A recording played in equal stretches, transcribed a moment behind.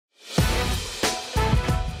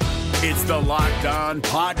It's the Locked On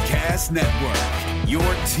Podcast Network, your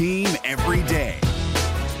team every day.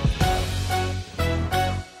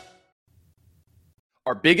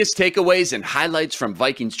 Our biggest takeaways and highlights from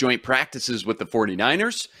Vikings joint practices with the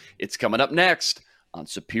 49ers, it's coming up next on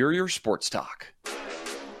Superior Sports Talk.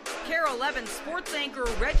 KARE 11 sports anchor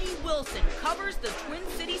Reggie Wilson covers the Twin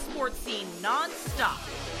City sports scene nonstop.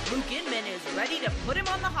 Luke Inman is ready to put him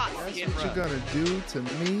on the hot seat. That's what you're going to do to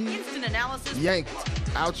me? Instant analysis. Yanked.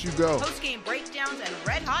 Out you go. Post-game breakdowns and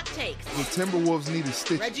red-hot takes. The Timberwolves need a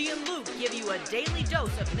stitch. Reggie and Luke give you a daily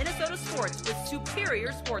dose of Minnesota sports with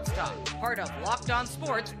Superior Sports Talk. Part of Locked On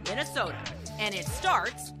Sports Minnesota. And it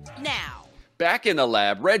starts now. Back in the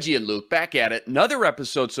lab, Reggie and Luke back at it. Another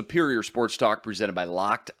episode, Superior Sports Talk, presented by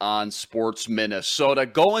Locked On Sports Minnesota.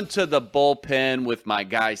 Going to the bullpen with my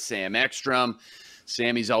guy, Sam Ekstrom.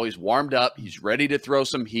 Sammy's always warmed up. He's ready to throw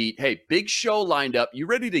some heat. Hey, big show lined up. You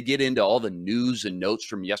ready to get into all the news and notes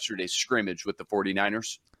from yesterday's scrimmage with the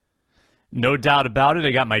 49ers? No doubt about it.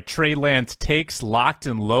 I got my Trey Lance takes locked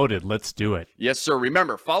and loaded. Let's do it. Yes, sir.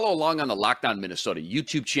 Remember, follow along on the Locked On Minnesota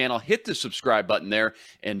YouTube channel. Hit the subscribe button there.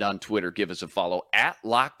 And on Twitter, give us a follow at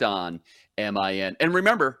Locked On MIN. And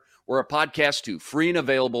remember, we're a podcast too, free and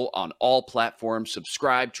available on all platforms.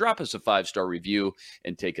 Subscribe, drop us a 5-star review,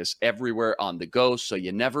 and take us everywhere on the go so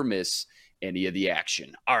you never miss any of the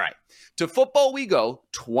action. All right, to football we go.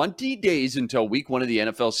 20 days until week 1 of the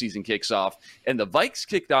NFL season kicks off, and the Vikes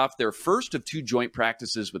kicked off their first of 2 joint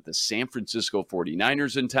practices with the San Francisco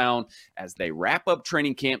 49ers in town as they wrap up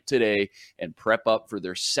training camp today and prep up for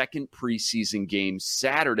their second preseason game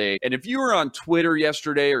Saturday. And if you were on Twitter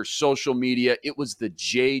yesterday or social media, it was the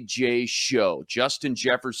JJ show. Justin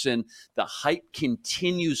Jefferson, the hype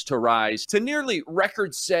continues to rise to nearly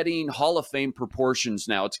record-setting Hall of Fame proportions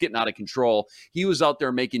now. It's getting out of control. He was out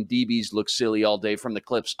there making DBs look silly all day from the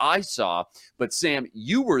clips I saw. But Sam,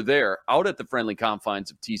 you were there out at the friendly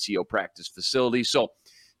confines of TCO practice facility. So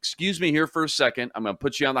excuse me here for a second. I'm going to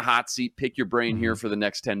put you on the hot seat, pick your brain here for the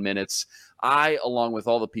next 10 minutes. I, along with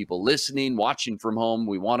all the people listening, watching from home,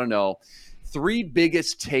 we want to know 3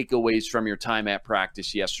 biggest takeaways from your time at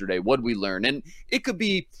practice yesterday. What did we learn? And it could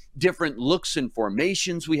be different looks and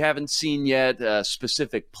formations we haven't seen yet,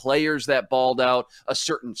 specific players that balled out, a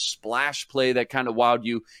certain splash play that kind of wowed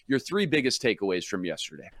you. Your 3 biggest takeaways from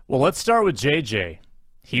yesterday. Well, let's start with JJ.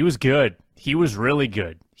 He was good. He was really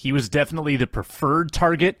good. He was definitely the preferred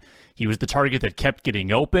target. He was the target that kept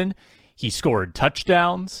getting open. He scored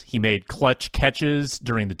touchdowns. He made clutch catches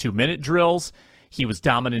during the 2-minute drills. He was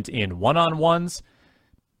dominant in one-on-ones.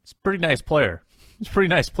 He's a pretty nice player. He's a pretty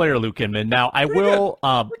nice player, Luke Inman. Now, I will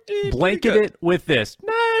blanket it with this.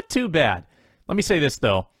 Not too bad. Let me say this,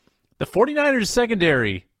 though. The 49ers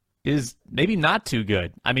secondary is maybe not too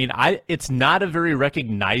good. I mean, it's not a very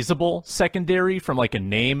recognizable secondary from like a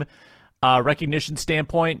name recognition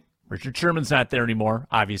standpoint. Richard Sherman's not there anymore,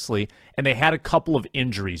 obviously. And they had a couple of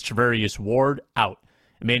injuries. Travarius Ward, out.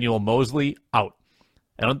 Emmanuel Mosley, out.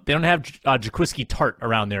 They don't have Jaquiski Tart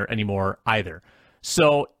around there anymore either.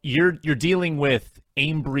 So you're dealing with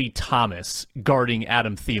Ambry Thomas guarding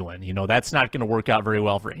Adam Thielen. You know, that's not going to work out very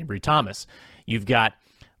well for Ambry Thomas. You've got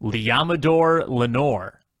Liamador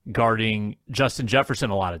Lenore guarding Justin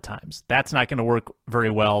Jefferson a lot of times. That's not going to work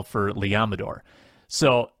very well for Liamador.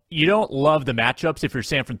 So you don't love the matchups if you're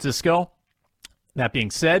San Francisco. That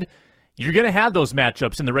being said, you're going to have those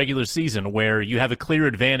matchups in the regular season where you have a clear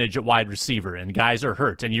advantage at wide receiver and guys are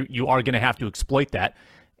hurt, and you are going to have to exploit that.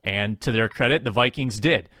 And to their credit, the Vikings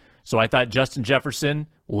did. So I thought Justin Jefferson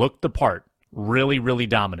looked the part. Really, really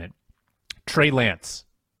dominant. Trey Lance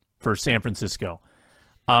for San Francisco.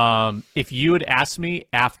 If you had asked me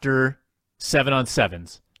after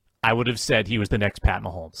 7-on-7s, I would have said he was the next Pat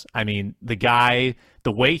Mahomes. I mean, the guy,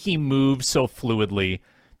 the way he moves so fluidly,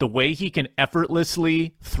 the way he can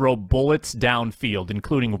effortlessly throw bullets downfield,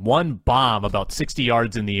 including one bomb about 60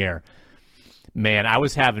 yards in the air. Man, I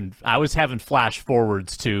was having flash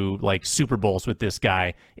forwards to like Super Bowls with this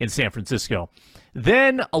guy in San Francisco.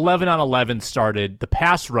 Then 11-on-11 started, the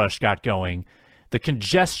pass rush got going, the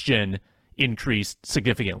congestion increased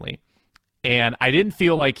significantly. And I didn't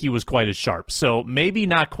feel like he was quite as sharp. So maybe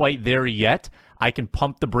not quite there yet. I can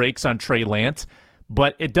pump the brakes on Trey Lance.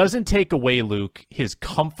 But it doesn't take away, Luke, his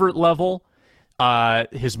comfort level,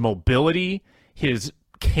 his mobility, his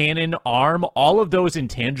cannon arm. All of those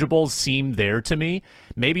intangibles seem there to me.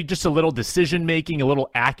 Maybe just a little decision-making, a little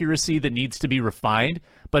accuracy that needs to be refined.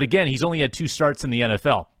 But again, he's only had 2 starts in the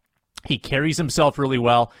NFL. He carries himself really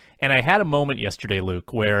well. And I had a moment yesterday,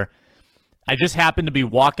 Luke, where I just happened to be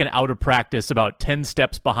walking out of practice about 10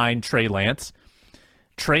 steps behind Trey Lance.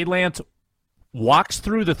 Trey Lance walks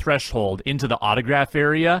through the threshold into the autograph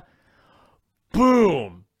area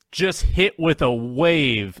boom, just hit with a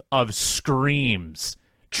wave of screams.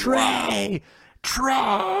 Trey!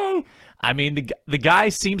 Trey! I mean, the guy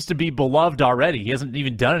seems to be beloved already. He hasn't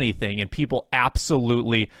even done anything, and people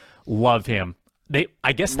absolutely love him.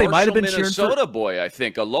 I guess they might have been cheering for Minnesota boy, I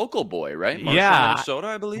think, a local boy, right? Marshall, Minnesota,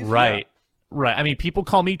 I believe. Right. Yeah. Right. I mean, people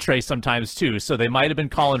call me Trey sometimes too, so they might have been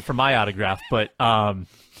calling for my autograph. But so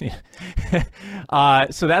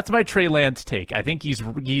that's my Trey Lance take. I think he's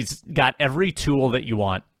got every tool that you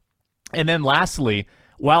want. And then lastly,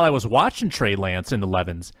 while I was watching Trey Lance in the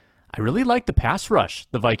 11s, I really liked the pass rush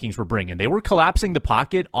the Vikings were bringing. They were collapsing the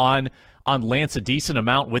pocket on Lance a decent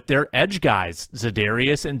amount with their edge guys.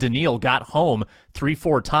 Zadarius and Daniil got home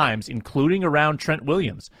 3-4 times, including around Trent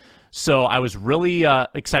Williams. So I was really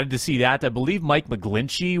excited to see that. I believe Mike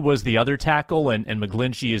McGlinchey was the other tackle, and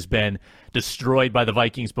McGlinchey has been destroyed by the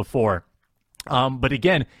Vikings before. But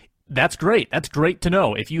again, that's great. That's great to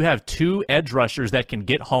know. If you have two edge rushers that can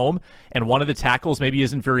get home and one of the tackles maybe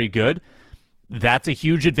isn't very good, that's a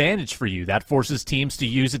huge advantage for you. That forces teams to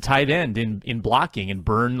use a tight end in blocking and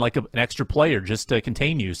burn like an extra player just to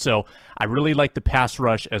contain you. So I really like the pass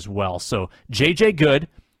rush as well. So JJ good,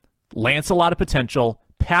 Lance a lot of potential,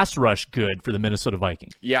 pass rush good for the Minnesota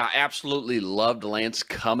Vikings. Yeah, absolutely loved Lance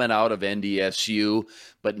coming out of NDSU,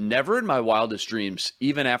 but never in my wildest dreams,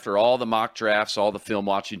 even after all the mock drafts, all the film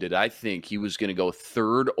watching, did I think he was going to go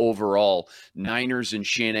third overall. Niners and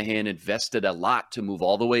Shanahan invested a lot to move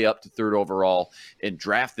all the way up to third overall and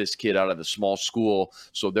draft this kid out of the small school.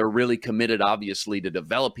 So they're really committed, obviously, to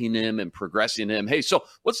developing him and progressing him. Hey, so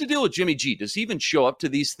what's the deal with Jimmy G? Does he even show up to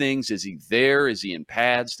these things? Is he there? Is he in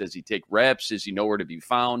pads? Does he take reps? Does he know where to be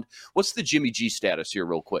found? What's the Jimmy G status here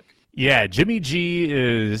real quick? Yeah, Jimmy G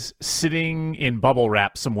is sitting in bubble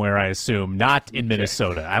wrap somewhere, I assume, not in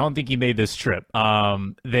Minnesota. I don't think he made this trip.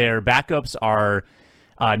 Their backups are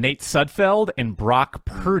Nate Sudfeld and Brock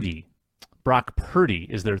Purdy. Brock Purdy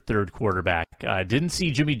is their third quarterback. Didn't see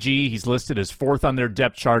Jimmy G. He's listed as fourth on their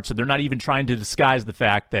depth chart, so they're not even trying to disguise the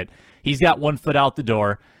fact that he's got 1 foot out the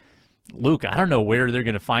door. Luke, I don't know where they're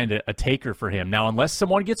going to find a taker for him. Now, unless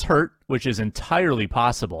someone gets hurt, which is entirely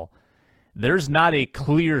possible, there's not a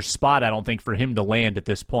clear spot, I don't think, for him to land at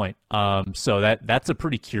this point. So that's a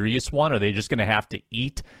pretty curious one. Are they just going to have to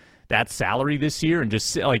eat that salary this year and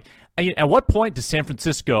just like, at what point does San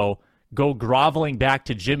Francisco go groveling back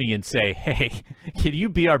to Jimmy and say, hey, can you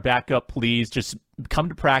be our backup, please? Just come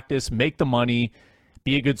to practice, make the money,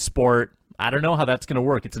 be a good sport. I don't know how that's going to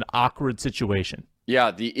work. It's an awkward situation.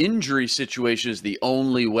 Yeah, the injury situation is the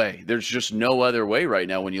only way. There's just no other way right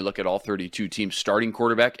now when you look at all 32 teams starting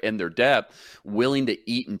quarterback and their depth willing to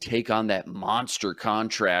eat and take on that monster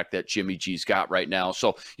contract that Jimmy G's got right now.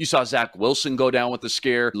 So you saw Zach Wilson go down with the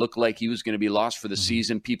scare. Looked like he was going to be lost for the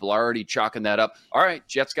season. People are already chalking that up. All right,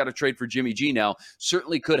 Jets got to trade for Jimmy G now.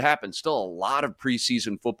 Certainly could happen. Still a lot of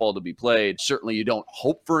preseason football to be played. Certainly you don't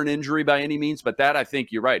hope for an injury by any means, but that, I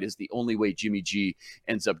think you're right, is the only way Jimmy G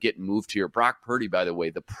ends up getting moved here. Brock Purdy, by the way,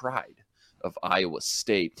 the pride of Iowa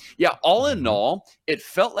State. Yeah, all in all, it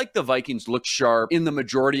felt like the Vikings looked sharp in the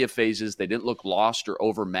majority of phases. They didn't look lost or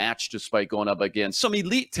overmatched despite going up against some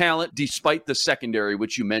elite talent, despite the secondary,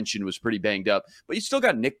 which you mentioned was pretty banged up. But you still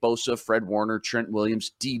got Nick Bosa, Fred Warner, Trent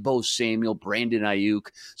Williams, Deebo Samuel, Brandon Ayuk,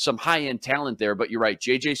 some high-end talent there. But you're right,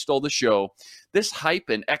 JJ stole the show. This hype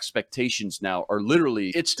and expectations now are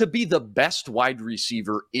literally, it's to be the best wide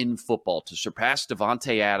receiver in football, to surpass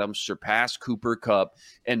Devontae Adams, surpass Cooper Kupp,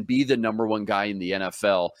 and be the number one guy in the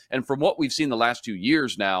NFL. And from what we've seen the last 2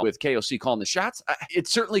 years now with KOC calling the shots, it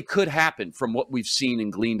certainly could happen from what we've seen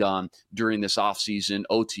and gleaned on during this offseason,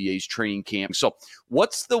 OTAs, training camp. So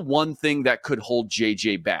what's the one thing that could hold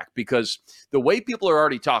JJ back? Because the way people are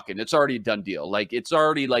already talking, it's already a done deal. Like, it's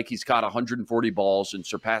already like he's caught 140 balls and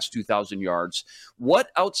surpassed 2,000 yards.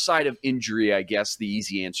 What outside of injury, I guess the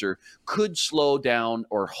easy answer, could slow down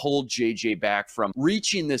or hold JJ back from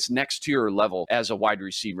reaching this next tier level as a wide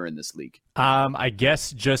receiver in this league? I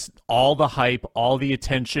guess just all the hype, all the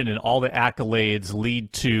attention, and all the accolades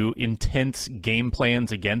lead to intense game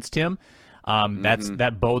plans against him.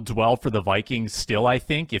 That bodes well for the Vikings still, I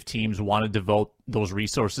think, if teams want to devote those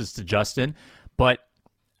resources to Justin. But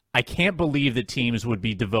I can't believe that teams would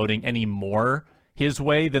be devoting any more his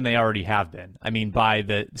way than they already have been. I mean, by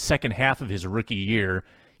the second half of his rookie year,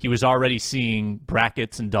 he was already seeing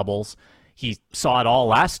brackets and doubles. He saw it all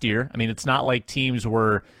last year. I mean, it's not like teams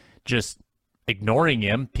were just ignoring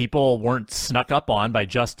him. People weren't snuck up on by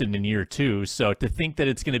Justin in year 2. So to think that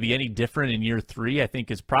it's going to be any different in year 3, I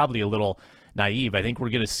think is probably a little naive. I think we're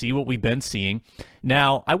going to see what we've been seeing.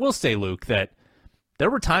 Now, I will say, Luke, that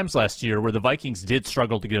there were times last year where the Vikings did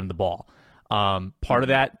struggle to get him the ball. Part of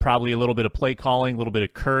that, probably a little bit of play calling, a little bit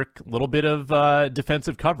of Kirk, a little bit of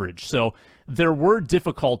defensive coverage. So there were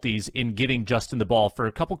difficulties in getting Justin the ball for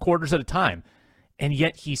a couple quarters at a time, and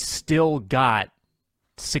yet he still got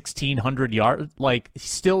 1,600 yards. Like, he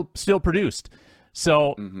still produced.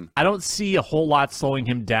 So I don't see a whole lot slowing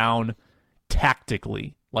him down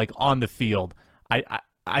tactically, like on the field.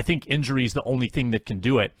 I think injury is the only thing that can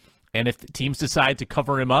do it. And if the teams decide to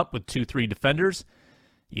cover him up with 2-3 defenders,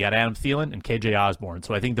 you got Adam Thielen and KJ Osborne.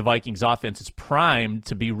 So I think the Vikings offense is primed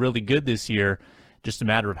to be really good this year. Just a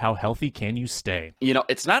matter of how healthy can you stay. You know,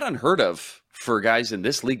 it's not unheard of for guys in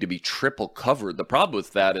this league to be triple covered. The problem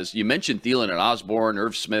with that is you mentioned Thielen and Osborne,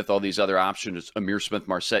 Irv Smith, all these other options, Amir Smith,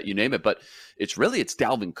 Marset, you name it. But it's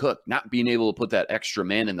Dalvin Cook not being able to put that extra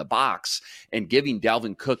man in the box and giving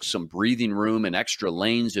Dalvin Cook some breathing room and extra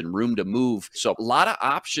lanes and room to move. So a lot of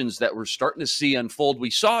options that we're starting to see unfold.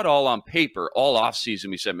 We saw it all on paper all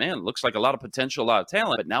offseason. We said, man, it looks like a lot of potential, a lot of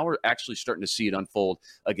talent. But now we're actually starting to see it unfold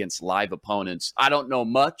against live opponents. I don't know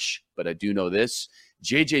much, but I do know this.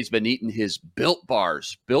 JJ's been eating his Built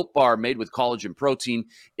Bars. Built Bar made with collagen protein.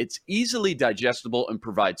 It's easily digestible and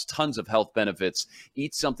provides tons of health benefits.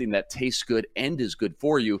 Eat something that tastes good and is good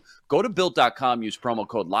for you. Go to Built.com, use promo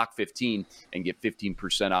code LOCK15 and get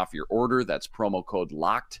 15% off your order. That's promo code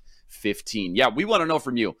LOCKED15. Yeah, we want to know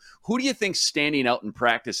from you. Who do you think's standing out in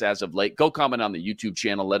practice as of late? Go comment on the YouTube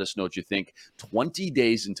channel. Let us know what you think. 20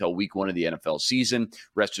 days until week 1 of the NFL season.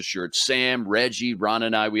 Rest assured, Sam, Reggie, Ron,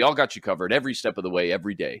 and I, we all got you covered every step of the way,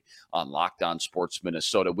 every day on Locked On Sports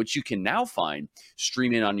Minnesota, which you can now find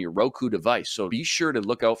streaming on your Roku device. So be sure to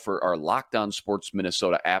look out for our Locked On Sports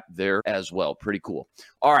Minnesota app there as well. Pretty cool.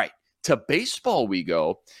 All right. To baseball we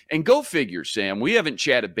go, and go figure, Sam. We haven't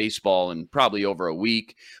chatted baseball in probably over a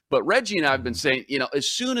week, but Reggie and I have been saying, you know, as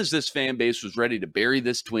soon as this fan base was ready to bury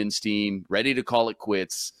this Twins team, ready to call it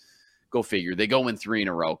quits, go figure. They go win 3 in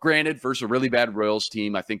a row. Granted, versus a really bad Royals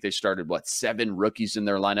team, I think they started, 7 rookies in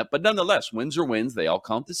their lineup. But nonetheless, wins are wins. They all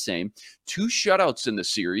count the same. 2 shutouts in the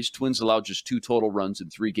series. Twins allowed just 2 total runs in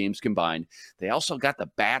 3 games combined. They also got the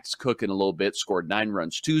bats cooking a little bit, scored 9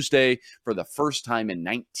 runs Tuesday for the first time in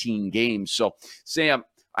 19 games. So, Sam,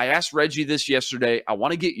 I asked Reggie this yesterday. I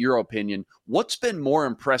want to get your opinion. What's been more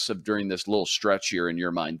impressive during this little stretch here in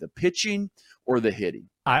your mind, the pitching or the hitting?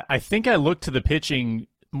 I think I look to the pitching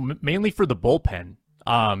mainly for the bullpen.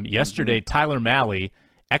 Yesterday, Tyler Mahle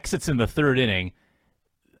exits in the 3rd inning.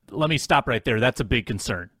 Let me stop right there. That's a big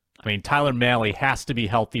concern. I mean, Tyler Mahle has to be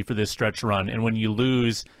healthy for this stretch run. And when you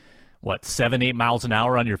lose, 7-8 miles an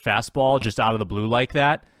hour on your fastball just out of the blue like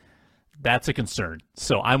that, that's a concern.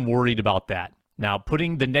 So I'm worried about that. Now,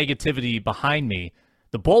 putting the negativity behind me,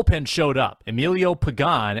 the bullpen showed up. Emilio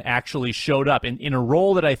Pagan actually showed up in a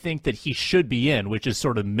role that I think that he should be in, which is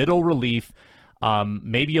sort of middle relief,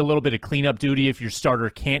 maybe a little bit of cleanup duty if your starter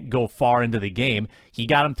can't go far into the game. He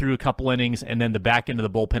got him through a couple innings, and then the back end of the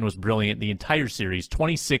bullpen was brilliant the entire series.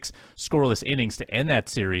 26 scoreless innings to end that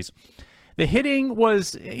series. The hitting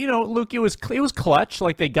was, Luke, it was clutch.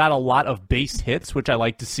 Like, they got a lot of base hits, which I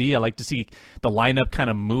like to see. I like to see the lineup kind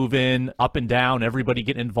of moving up and down, everybody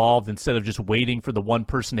getting involved instead of just waiting for the one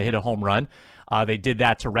person to hit a home run. They did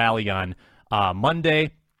that to rally on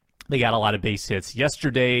Monday. They got a lot of base hits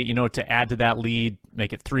yesterday, to add to that lead,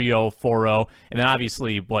 make it 3-0, 4-0, and then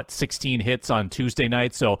obviously, 16 hits on Tuesday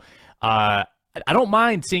night. So I don't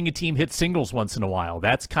mind seeing a team hit singles once in a while.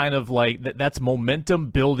 That's kind of like, that's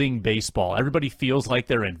momentum-building baseball. Everybody feels like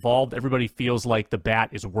they're involved. Everybody feels like the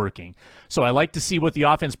bat is working. So I like to see what the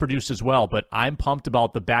offense produced as well, but I'm pumped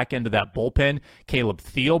about the back end of that bullpen. Caleb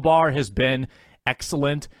Thielbar has been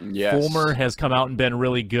excellent. Yes. Fulmer has come out and been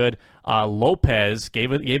really good. Lopez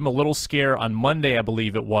gave him a little scare on Monday, I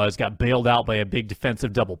believe it was. Got bailed out by a big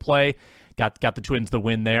defensive double play. Got the Twins the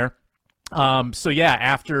win there.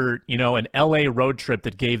 After, an LA road trip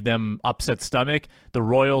that gave them upset stomach, the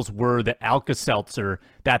Royals were the Alka-Seltzer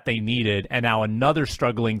that they needed. And now another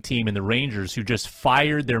struggling team in the Rangers, who just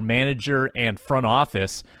fired their manager and front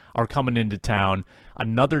office, are coming into town.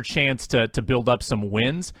 Another chance to build up some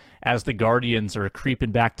wins as the Guardians are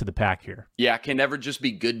creeping back to the pack here. Yeah, can never just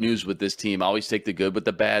be good news with this team. Always take the good with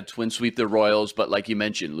the bad. Twin sweep the Royals, but like you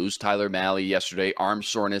mentioned, lose Tyler Mahle yesterday. Arm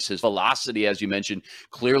soreness, his velocity, as you mentioned,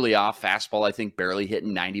 clearly off. Fastball, I think, barely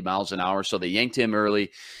hitting 90 miles an hour, so they yanked him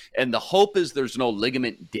early. And the hope is there's no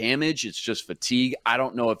ligament damage. It's just fatigue. I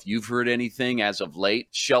don't know if you've heard anything as of late.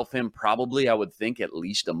 Shelf him probably, I would think, at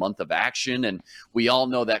least a month of action, and we all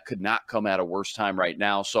know that could not come at a worse time right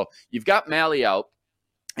now. So you've got Mahle out.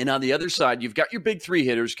 And on the other side, you've got your big 3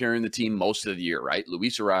 hitters carrying the team most of the year, right?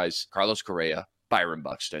 Luis Arraez, Carlos Correa, Byron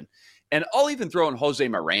Buxton. And I'll even throw in Jose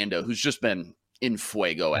Miranda, who's just been in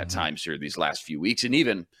fuego at times here these last few weeks, and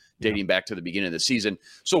even dating back to the beginning of the season.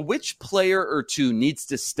 So which player or two needs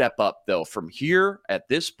to step up, though, from here at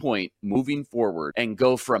this point moving forward and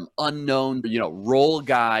go from unknown, role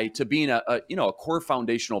guy to being a core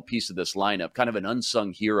foundational piece of this lineup, kind of an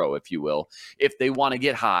unsung hero, if you will, if they want to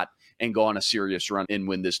get hot and go on a serious run and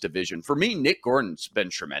win this division? For me, Nick Gordon's been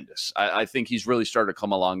tremendous. I think he's really started to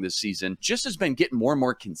come along this season. Just has been getting more and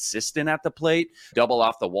more consistent at the plate. Double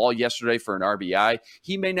off the wall yesterday for an RBI.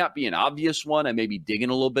 He may not be an obvious one. I may be digging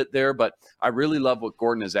a little bit there, but I really love what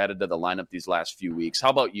Gordon has added to the lineup these last few weeks. How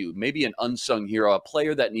about you? Maybe an unsung hero, a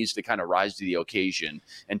player that needs to kind of rise to the occasion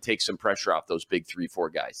and take some pressure off those big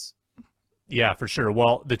 3-4 guys. Yeah, for sure.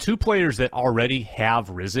 Well, the two players that already have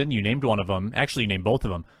risen, you named one of them. Actually, you named both of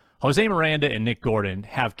them. Jose Miranda and Nick Gordon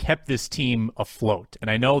have kept this team afloat.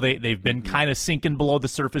 And I know they've been kind of sinking below the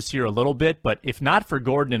surface here a little bit, but if not for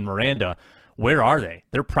Gordon and Miranda, where are they?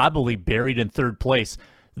 They're probably buried in third place.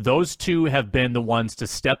 Those two have been the ones to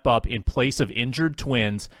step up in place of injured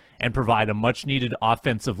Twins and provide a much-needed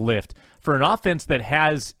offensive lift for an offense that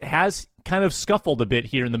has kind of scuffled a bit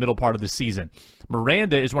here in the middle part of the season.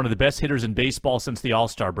 Miranda is one of the best hitters in baseball since the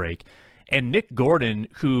All-Star break. And Nick Gordon,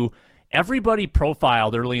 who everybody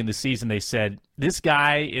profiled early in the season, they said, this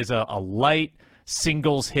guy is a light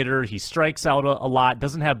singles hitter. He strikes out a lot,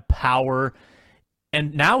 doesn't have power.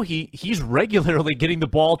 And now he's regularly getting the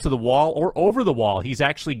ball to the wall or over the wall. He's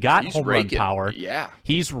actually got home run power. Yeah.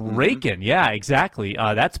 He's raking. Yeah, exactly.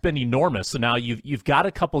 That's been enormous. So now you've got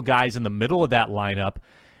a couple guys in the middle of that lineup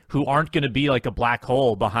who aren't going to be like a black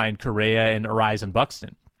hole behind Correa and Ariz and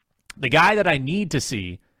Buxton. The guy that I need to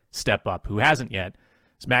see step up, who hasn't yet,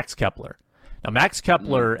 is Max Kepler. Now, Max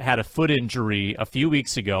Kepler had a foot injury a few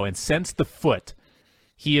weeks ago, and since the foot,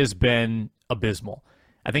 he has been abysmal.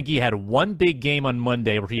 I think he had one big game on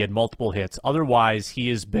Monday where he had multiple hits. Otherwise, he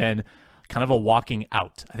has been kind of a walking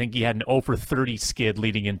out. I think he had an 0 for 30 skid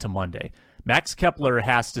leading into Monday. Max Kepler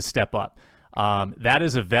has to step up. That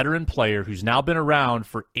is a veteran player who's now been around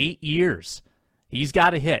for 8 years. He's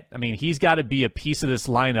got to hit. I mean, he's got to be a piece of this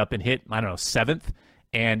lineup and hit, 7th.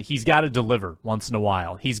 And he's got to deliver once in a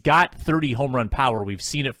while. He's got 30 home run power. We've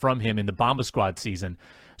seen it from him in the Bomba Squad season.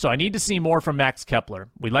 So I need to see more from Max Kepler.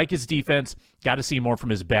 We like his defense. Got to see more from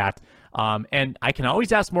his bat. And I can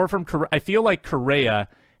always ask more from Correa. I feel like Correa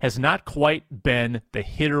has not quite been the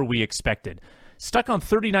hitter we expected. Stuck on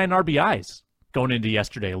 39 RBIs going into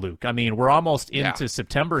yesterday, Luke. I mean, we're almost into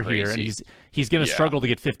September here, and he's going to struggle to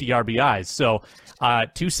get 50 RBIs. So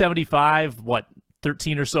 275,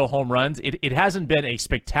 13 or so home runs. It hasn't been a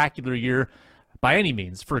spectacular year by any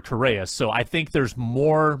means for Correa, so I think there's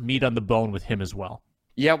more meat on the bone with him as well.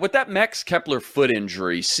 Yeah, with that Max Kepler foot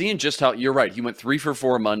injury, seeing just how, you're right, he went 3 for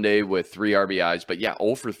 4 Monday with 3 RBIs, but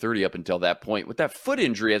 0 for 30 up until that point. With that foot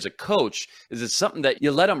injury as a coach, is it something that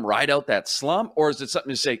you let him ride out that slump, or is it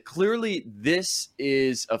something to say, clearly this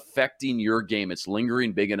is affecting your game, it's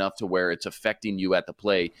lingering big enough to where it's affecting you at the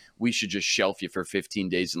plate, we should just shelf you for 15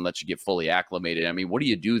 days and let you get fully acclimated? I mean, what do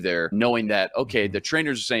you do there knowing that, okay, the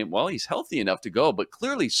trainers are saying, well, he's healthy enough to go, but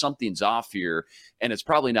clearly something's off here, and it's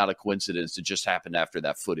probably not a coincidence it just happened after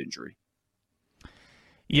that foot injury?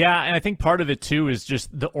 Yeah, and I think part of it too is just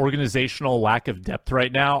the organizational lack of depth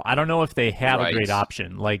right now. I don't know if they have a great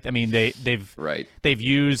option. Like, I mean, they've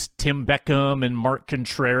used Tim Beckham and Mark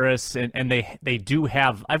Contreras, and they do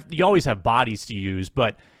have. You always have bodies to use,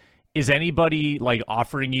 but is anybody like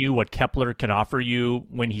offering you what Kepler can offer you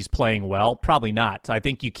when he's playing well? Probably not. I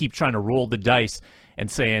think you keep trying to roll the dice and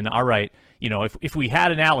saying, all right, if we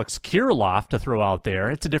had an Alex Kirilloff to throw out there,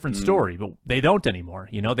 it's a different story, but they don't anymore.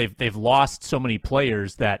 They've lost so many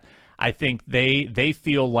players that I think they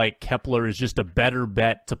feel like Kepler is just a better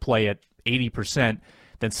bet to play at 80%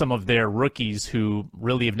 than some of their rookies who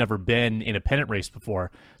really have never been in a pennant race before.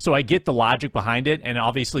 So I get the logic behind it, and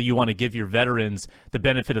obviously you want to give your veterans the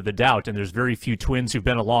benefit of the doubt, and there's very few Twins who've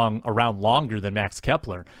been around longer than Max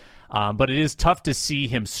Kepler. But it is tough to see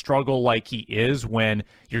him struggle like he is when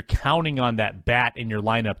you're counting on that bat in your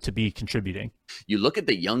lineup to be contributing. You look at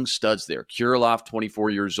the young studs there. Kirilloff, 24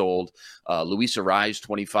 years old. Luis Ariz,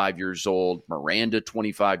 25 years old. Miranda,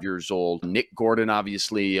 25 years old. Nick Gordon,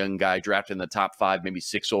 obviously, a young guy drafted in the top 5, maybe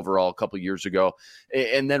 6 overall a couple years ago.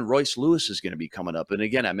 And then Royce Lewis is going to be coming up. And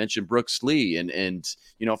again, I mentioned Brooks Lee. And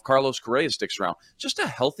if Carlos Correa sticks around, just a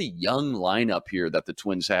healthy young lineup here that the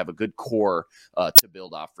Twins have, a good core to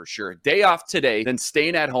build off for sure. Day off today, then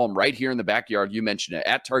staying at home right here in the backyard. You mentioned it,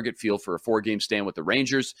 at Target Field for a 4-game stand with the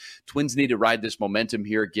Rangers. Twins need to ride this momentum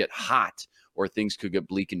here, get hot, or things could get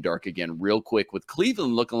bleak and dark again real quick, with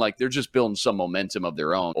Cleveland looking like they're just building some momentum of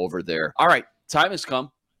their own over there. All right, time has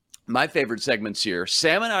come. my favorite segments here.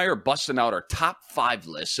 Sam and I are busting out our top 5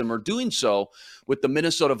 lists, and we're doing so with the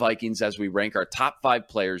Minnesota Vikings as we rank our top 5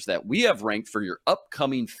 players that we have ranked for your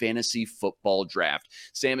upcoming fantasy football draft.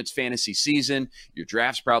 Sam, it's fantasy season. Your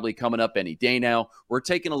draft's probably coming up any day now. We're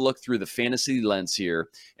taking a look through the fantasy lens here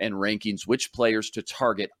and rankings which players to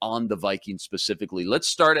target on the Vikings specifically. Let's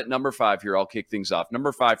start at number 5 here. I'll kick things off.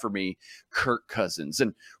 Number 5 for me, Kirk Cousins.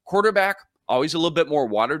 And quarterback, always a little bit more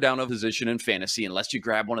watered down a position in fantasy unless you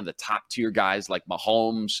grab one of the top tier guys like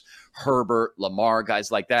Mahomes, Herbert, Lamar,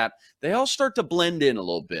 guys like that. They all start to blend in a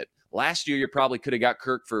little bit. Last year, you probably could have got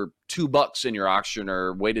Kirk for $2 in your auction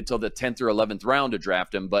or waited till the 10th or 11th round to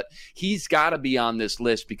draft him. But he's got to be on this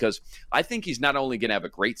list because I think he's not only going to have a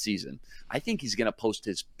great season, I think he's going to post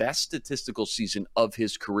his best statistical season of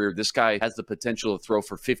his career. This guy has the potential to throw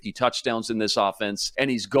for 50 touchdowns in this offense, and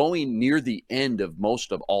he's going near the end of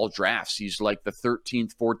most of all drafts. He's like the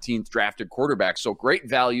 13th, 14th drafted quarterback. So great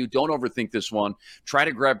value. Don't overthink this one. Try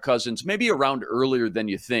to grab Cousins maybe around earlier than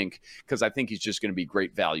you think because I think he's just going to be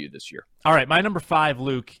great value this year. All right, my number 5,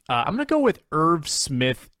 Luke. I'm going to go with Irv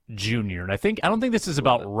Smith Jr. And I don't think this is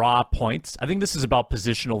about raw points. I think this is about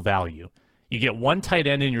positional value. You get one tight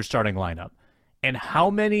end in your starting lineup. And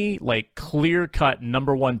how many clear-cut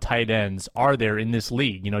number 1 tight ends are there in this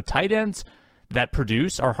league? Tight ends that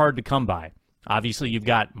produce are hard to come by. Obviously, you've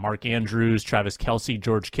got Mark Andrews, Travis Kelce,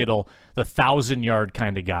 George Kittle, the 1,000-yard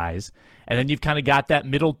kind of guys. And then you've kind of got that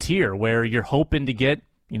middle tier where you're hoping to get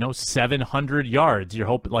 700 yards. You're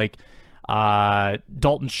hoping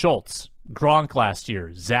Dalton Schultz, Gronk last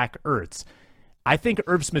year, Zach Ertz. I think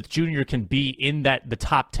Irv Smith Jr. can be in the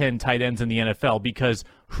top 10 tight ends in the NFL because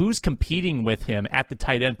who's competing with him at the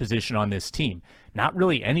tight end position on this team? Not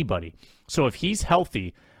really anybody. So if he's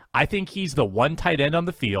healthy, I think he's the one tight end on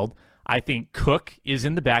the field. I think Cook is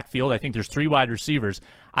in the backfield. I think there's 3 wide receivers.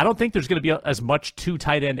 I don't think there's going to be as much 2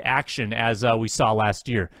 tight end action as we saw last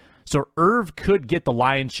year. So Irv could get the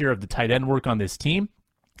lion's share of the tight end work on this team.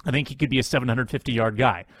 I think he could be a 750-yard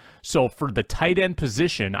guy. So for the tight end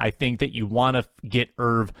position, I think that you want to get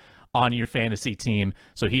Irv on your fantasy team.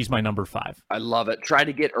 So he's my number 5. I love it. Try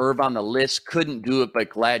to get Irv on the list. Couldn't do it, but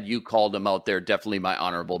glad you called him out there. Definitely my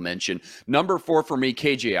honorable mention. Number 4 for me,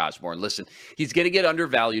 KJ Osborne. Listen, he's going to get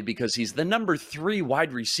undervalued because he's the number 3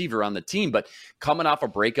 wide receiver on the team, but coming off a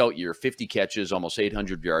breakout year, 50 catches, almost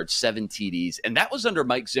 800 yards, 7 TDs, and that was under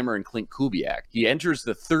Mike Zimmer and Clint Kubiak. He enters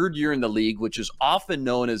the 3rd year in the league, which is often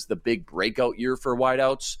known as the big breakout year for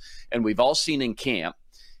wideouts, and we've all seen in camp,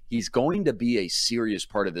 he's going to be a serious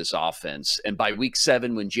part of this offense. And by week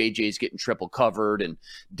 7, when JJ's getting triple covered and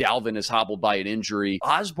Dalvin is hobbled by an injury,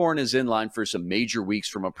 Osborne is in line for some major weeks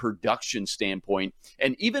from a production standpoint.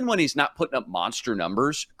 And even when he's not putting up monster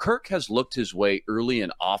numbers, Kirk has looked his way early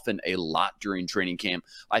and often a lot during training camp.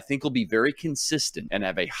 I think he'll be very consistent and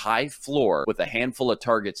have a high floor with a handful of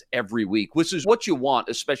targets every week, which is what you want,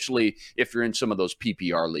 especially if you're in some of those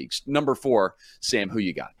PPR leagues. Number 4, Sam, who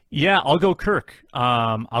you got? Yeah, I'll go Kirk.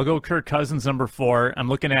 I'll go Kirk Cousins, number 4. I'm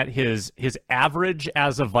looking at his average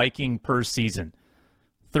as a Viking per season.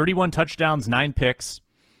 31 touchdowns, 9 picks,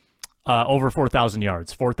 over 4,000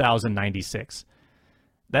 yards, 4,096.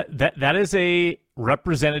 That is a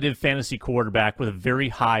representative fantasy quarterback with a very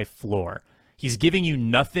high floor. He's giving you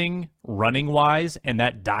nothing running-wise, and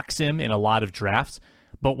that docks him in a lot of drafts.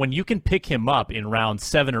 But when you can pick him up in round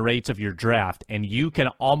 7 or 8 of your draft, and you can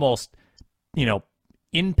almost,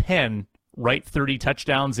 in pen, write 30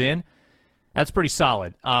 touchdowns in, that's pretty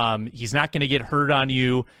solid. He's not going to get hurt on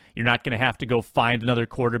you. You're not going to have to go find another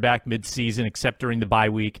quarterback midseason except during the bye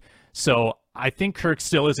week. So I think Kirk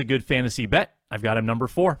still is a good fantasy bet. I've got him number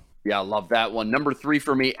 4. Yeah, I love that one. Number 3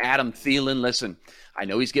 for me, Adam Thielen. Listen, I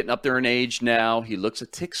know he's getting up there in age now. He looks a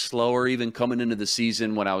tick slower even coming into the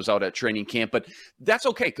season when I was out at training camp, but that's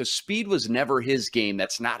okay because speed was never his game.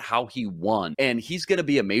 That's not how he won. And he's going to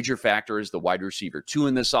be a major factor as the wide receiver 2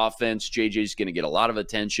 in this offense. JJ's going to get a lot of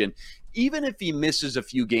attention. Even if he misses a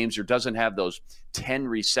few games or doesn't have those 10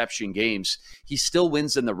 reception games, he still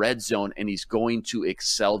wins in the red zone, and he's going to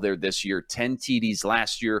excel there this year. 10 TDs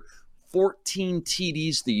last year, 14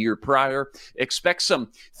 TDs the year prior. Expect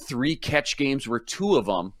some 3-catch games where 2 of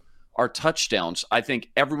them are touchdowns. I think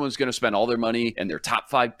everyone's going to spend all their money and their top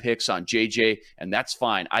 5 picks on JJ, and that's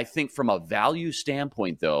fine. I think from a value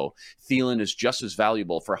standpoint, though, Thielen is just as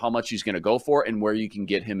valuable for how much he's going to go for and where you can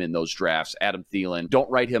get him in those drafts. Adam Thielen, don't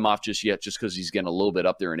write him off just yet just because he's getting a little bit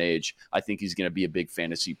up there in age. I think he's going to be a big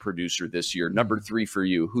fantasy producer this year. Number 3 for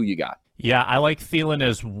you, who you got? Yeah, I like Thielen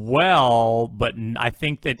as well, but I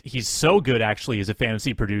think that he's so good actually as a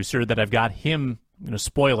fantasy producer that I've got him,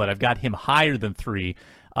 spoil it, I've got him higher than 3.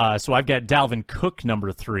 So I've got Dalvin Cook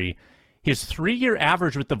number 3. His 3-year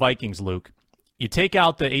average with the Vikings, Luke, you take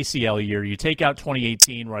out the ACL year, you take out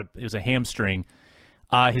 2018 where it was a hamstring,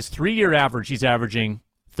 his 3-year average, he's averaging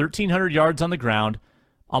 1,300 yards on the ground,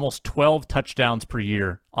 almost 12 touchdowns per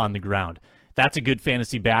year on the ground. That's a good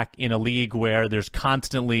fantasy back in a league where there's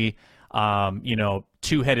constantly,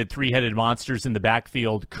 two-headed, three-headed monsters in the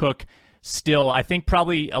backfield. Cook still, I think,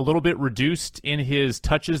 probably a little bit reduced in his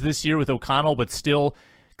touches this year with O'Connell, but still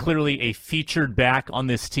clearly a featured back on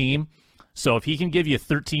this team. So if he can give you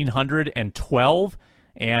 1,312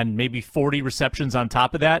 and maybe 40 receptions on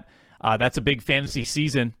top of that, that's a big fantasy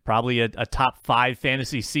season, probably a top 5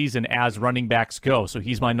 fantasy season as running backs go. So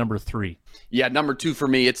he's my number 3. Yeah, number 2 for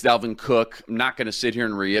me, it's Dalvin Cook. I'm not going to sit here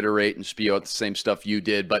and reiterate and spew out the same stuff you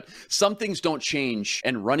did, but some things don't change,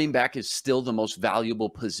 and running back is still the most valuable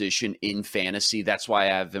position in fantasy. That's why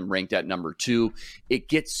I have him ranked at number 2. It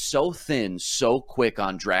gets so thin so quick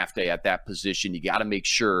on draft day at that position. You got to make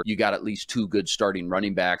sure you got at least 2 good starting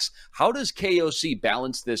running backs. How does KOC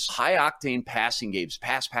balance this high-octane passing games?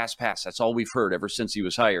 Pass. That's all we've heard ever since he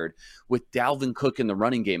was hired. With Dalvin Cook in the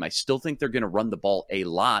running game, I still think they're going to run the ball a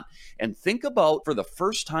lot. And think about, for the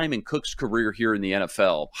first time in Cook's career here in the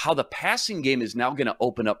NFL, how the passing game is now going to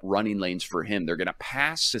open up running lanes for him. They're going to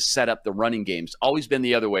pass to set up the running games. Always been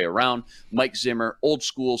the other way around. Mike Zimmer, old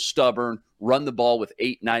school, stubborn, run the ball with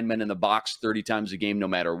 8-9 men in the box 30 times a game no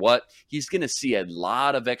matter what. He's going to see a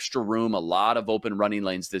lot of extra room, a lot of open running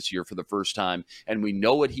lanes this year for the first time, and we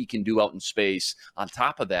know what he can do out in space. On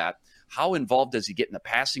top of that, how involved does he get in the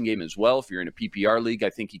passing game as well? If you're in a PPR league, I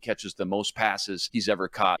think he catches the most passes he's ever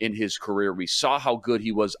caught in his career. We saw how good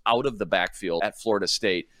he was out of the backfield at Florida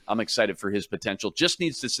State. I'm excited for his potential. Just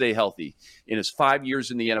needs to stay healthy. In his 5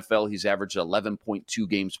 years in the NFL, he's averaged 11.2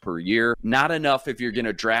 games per year. Not enough if you're going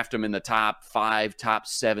to draft him in the top 5, top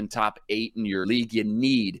 7, top 8 in your league. You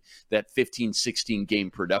need that 15, 16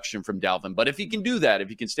 game production from Dalvin. But if he can do that, if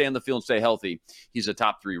he can stay on the field and stay healthy, he's a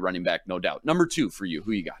top 3 running back, no doubt. Number 2 for you.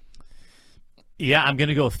 Who you got? Yeah, I'm going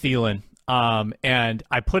to go Thielen. And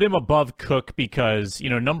I put him above Cook because,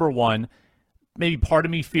 number one, maybe part of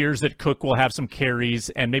me fears that Cook will have some carries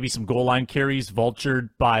and maybe some goal line carries vultured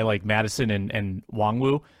by like Madison and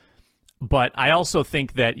Wangwu. But I also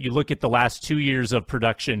think that you look at the last 2 years of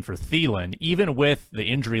production for Thielen, even with the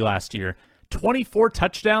injury last year, 24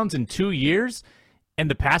 touchdowns in 2 years, and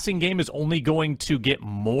the passing game is only going to get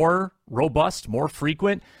more robust, more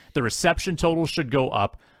frequent. The reception total should go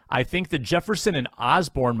up. I think that Jefferson and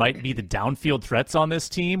Osborne might be the downfield threats on this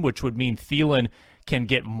team, which would mean Thielen can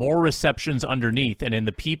get more receptions underneath. And in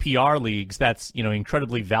the PPR leagues, that's,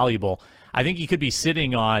 incredibly valuable. I think he could be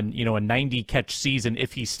sitting on, a 90-catch season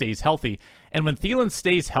if he stays healthy. And when Thielen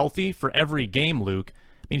stays healthy for every game, Luke,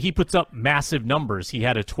 he puts up massive numbers. He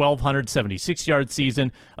had a 1,276-yard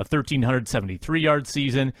season, a 1,373-yard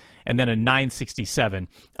season, and then a 967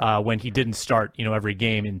 when he didn't start, every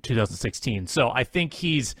game in 2016. So I think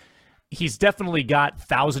he's definitely got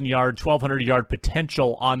 1,000-yard, 1,200-yard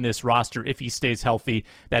potential on this roster if he stays healthy.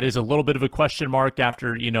 That is a little bit of a question mark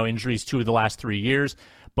after, injuries 2 of the last 3 years.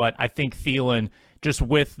 But I think Thielen, just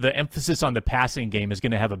with the emphasis on the passing game, is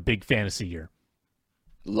going to have a big fantasy year.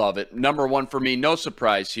 Love it. Number 1 for me, no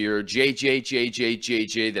surprise here.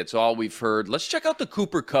 JJ. That's all we've heard. Let's check out the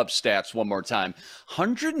Cooper Kupp stats one more time.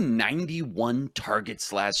 191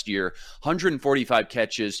 targets last year, 145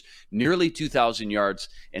 catches, nearly 2,000 yards,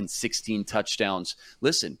 and 16 touchdowns.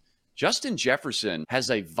 Listen, Justin Jefferson has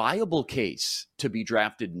a viable case to be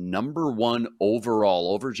drafted number 1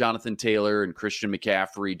 overall over Jonathan Taylor and Christian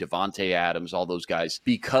McCaffrey, Devontae Adams, all those guys,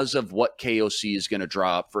 because of what KOC is going to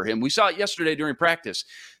draw up for him. We saw it yesterday during practice.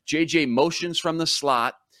 JJ motions from the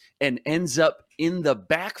slot and ends up in the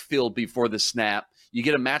backfield before the snap. You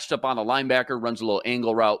get him matched up on a linebacker, runs a little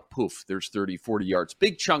angle route, poof, there's 30, 40 yards.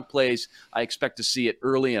 Big chunk plays. I expect to see it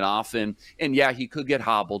early and often. And yeah, he could get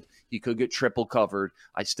hobbled. He could get triple covered.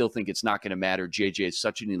 I still think it's not going to matter. JJ is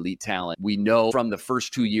such an elite talent. We know from the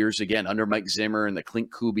first 2 years, again, under Mike Zimmer and the Clint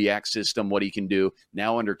Kubiak system, what he can do.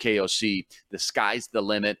 Now under KOC, the sky's the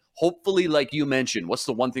limit. Hopefully, like you mentioned, what's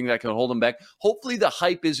the one thing that can hold him back? Hopefully the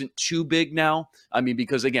hype isn't too big now.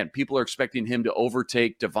 Because again, people are expecting him to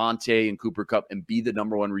overtake Devontae and Cooper Kupp and be the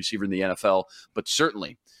number 1 receiver in the NFL. But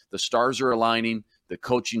certainly, the stars are aligning. the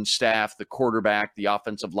coaching staff, the quarterback, the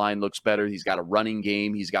offensive line looks better. He's got a running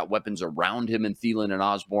game. He's got weapons around him in Thielen and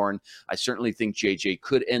Osborne. I certainly think JJ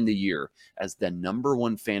could end the year as the number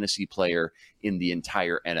one fantasy player in the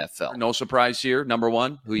entire NFL. No surprise here. Number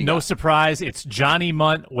one, who you got? No surprise. It's Johnny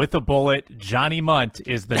Munt with a bullet. Johnny Munt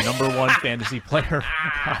is the number one fantasy player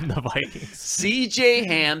on the Vikings. CJ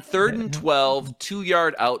Ham, 3rd and 12,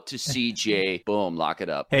 2-yard out to CJ. Boom, lock it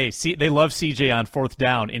up. Hey, see, they love CJ on 4th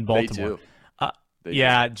down in Baltimore. They do.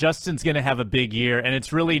 Justin's going to have a big year, and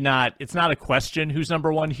it's not a question who's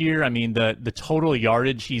number one here. I mean, the total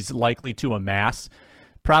yardage he's likely to amass,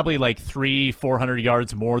 probably like 400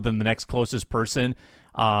 yards more than the next closest person,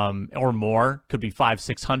 or more. Could be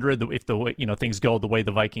 500-600 if things go the way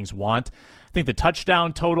the Vikings want. I think the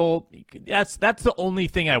touchdown total, that's the only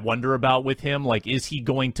thing I wonder about with him. Like, is he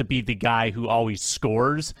going to be the guy who always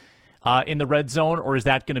scores in the red zone, or is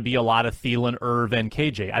that going to be a lot of Thielen, Irv, and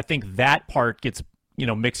KJ? I think that part gets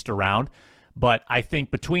mixed around, but I think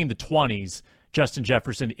between the 20s, Justin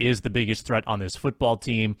Jefferson is the biggest threat on this football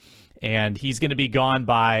team, and he's going to be gone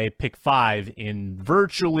by pick 5 in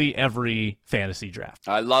virtually every fantasy draft.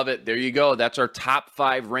 I love it. There you go. That's our top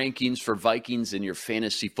 5 rankings for Vikings in your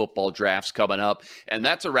fantasy football drafts coming up. And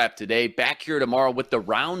that's a wrap today. Back here tomorrow with the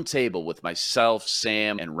round table with myself,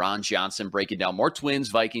 Sam, and Ron Johnson, breaking down more Twins,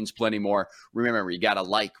 Vikings, plenty more. Remember, you got to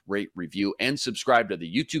like, rate, review, and subscribe to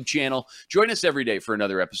the YouTube channel. Join us every day for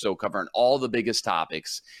another episode covering all the biggest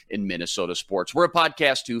topics in Minnesota sports. We're a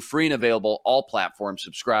podcast too, free and available, all platforms.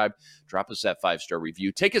 Subscribe. Drop us that 5-star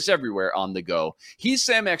review. Take us everywhere on the go. He's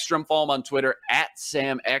Sam Ekstrom. Follow him on Twitter at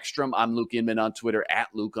Sam Ekstrom. I'm Luke Inman on Twitter at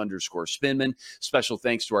Luke_Spinman. Special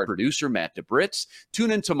thanks to our producer, Matt DeBritz.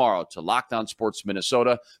 Tune in tomorrow to Locked On Sports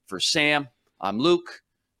Minnesota. For Sam, I'm Luke.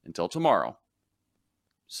 Until tomorrow,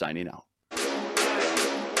 signing out.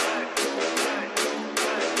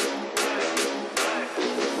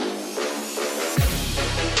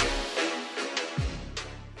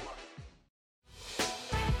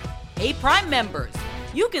 Hey, Prime members,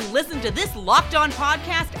 you can listen to this Locked On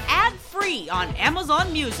podcast ad-free on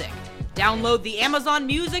Amazon Music. Download the Amazon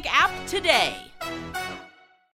Music app today.